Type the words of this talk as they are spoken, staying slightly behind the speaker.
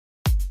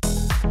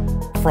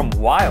From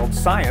wild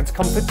science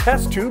comes the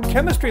test tube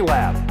chemistry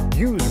lab.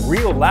 Use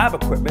real lab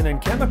equipment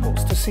and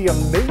chemicals to see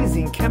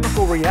amazing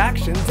chemical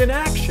reactions in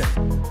action.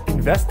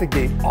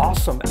 Investigate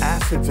awesome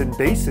acids and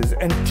bases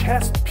and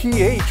test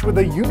pH with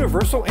a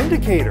universal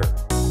indicator.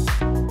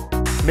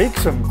 Make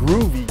some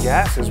groovy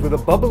gases with a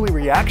bubbly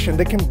reaction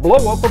that can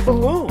blow up a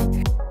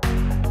balloon.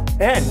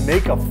 And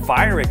make a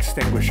fire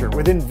extinguisher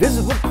with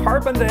invisible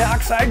carbon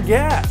dioxide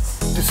gas.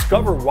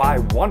 Discover why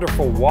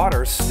wonderful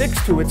water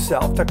sticks to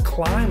itself to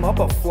climb up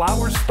a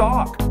flower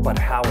stalk, but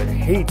how it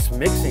hates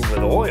mixing with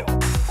oil.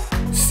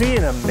 See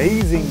an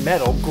amazing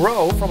metal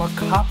grow from a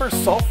copper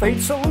sulfate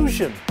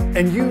solution,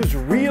 and use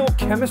real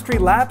chemistry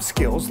lab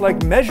skills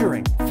like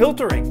measuring,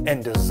 filtering,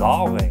 and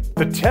dissolving.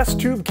 The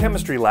test tube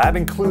chemistry lab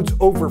includes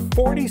over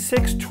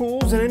 46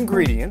 tools and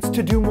ingredients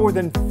to do more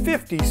than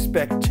 50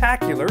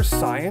 spectacular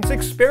science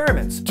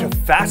experiments to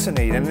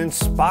fascinate and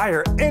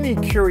inspire any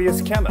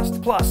curious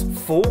chemist, plus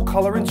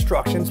full-color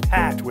instructions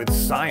packed with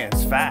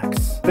science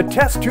facts. The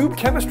test tube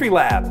chemistry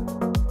lab.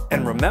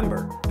 And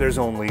remember, there's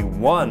only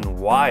one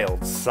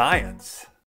wild science.